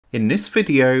In this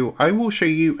video, I will show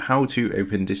you how to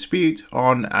open dispute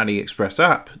on Aliexpress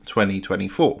app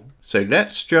 2024. So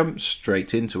let's jump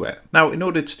straight into it. Now, in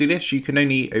order to do this, you can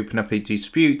only open up a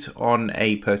dispute on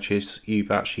a purchase you've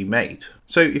actually made.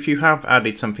 So if you have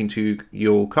added something to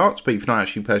your cart, but you've not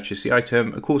actually purchased the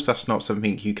item, of course, that's not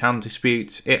something you can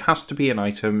dispute. It has to be an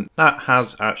item that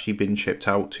has actually been shipped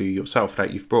out to yourself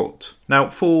that you've brought. Now,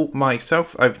 for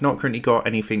myself, I've not currently got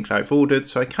anything that I've ordered,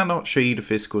 so I cannot show you the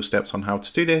physical steps on how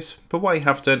to do this. But what I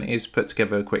have done is put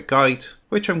together a quick guide,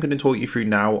 which I'm going to talk you through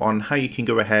now on how you can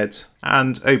go ahead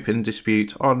and open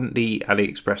dispute on the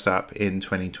Aliexpress app in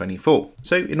 2024.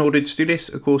 So in order to do this,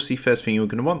 of course, the first thing you're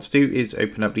going to want to do is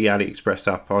open up the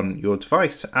Aliexpress app on your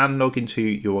device and log into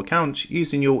your account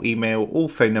using your email or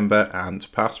phone number and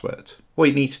password. What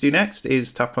you need to do next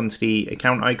is tap onto the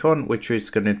account icon, which is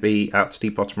going to be at the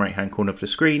bottom right hand corner of the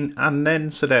screen, and then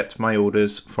select my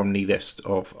orders from the list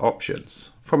of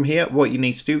options. From here, what you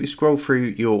need to do is scroll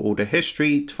through your order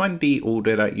history to find the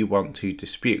order that you want to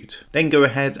dispute. Then go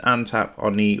ahead and tap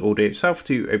on the order itself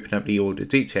to open up the order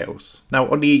details. Now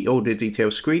on the order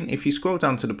details screen, if you scroll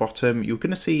down to the bottom, you're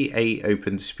going to see a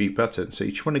open dispute button. So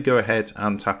you just want to go ahead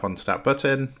and tap onto that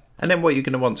button. And then what you're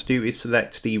going to want to do is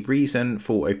select the reason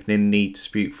for opening the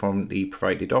dispute from the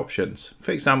provided options.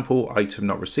 For example, item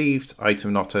not received,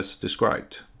 item not as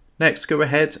described. Next, go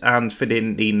ahead and fill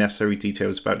in the necessary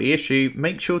details about the issue.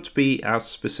 Make sure to be as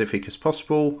specific as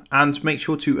possible and make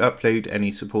sure to upload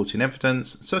any supporting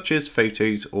evidence such as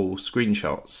photos or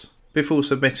screenshots. Before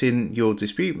submitting your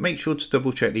dispute, make sure to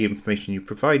double check the information you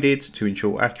provided to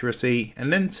ensure accuracy,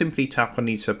 and then simply tap on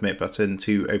the submit button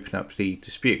to open up the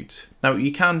dispute. Now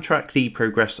you can track the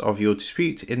progress of your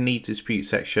dispute in the dispute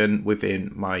section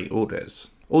within My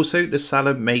Orders. Also, the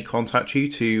seller may contact you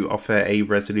to offer a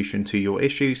resolution to your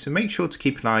issue, so make sure to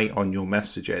keep an eye on your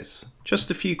messages.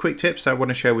 Just a few quick tips I want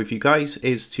to share with you guys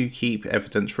is to keep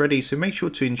evidence ready, so make sure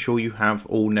to ensure you have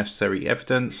all necessary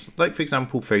evidence, like for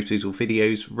example photos or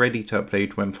videos, ready to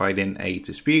upload when filing a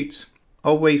dispute.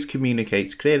 Always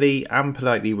communicate clearly and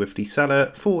politely with the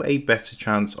seller for a better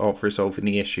chance of resolving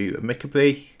the issue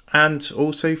amicably. And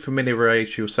also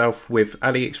familiarise yourself with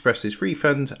Aliexpress's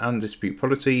refund and dispute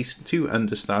policies to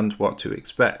understand what to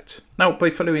expect. Now, by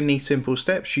following these simple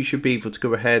steps, you should be able to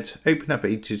go ahead, open up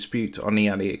a dispute on the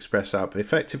Aliexpress app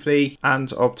effectively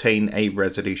and obtain a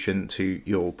resolution to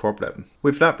your problem.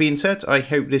 With that being said, I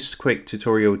hope this quick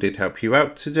tutorial did help you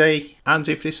out today. And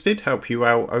if this did help you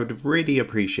out, I would really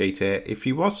appreciate it if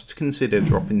you was to consider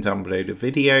dropping down below the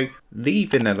video,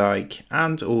 leaving a like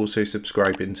and also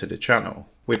subscribing to the channel.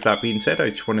 With that being said, I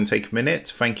just want to take a minute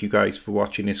to thank you guys for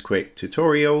watching this quick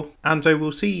tutorial, and I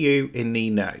will see you in the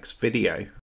next video.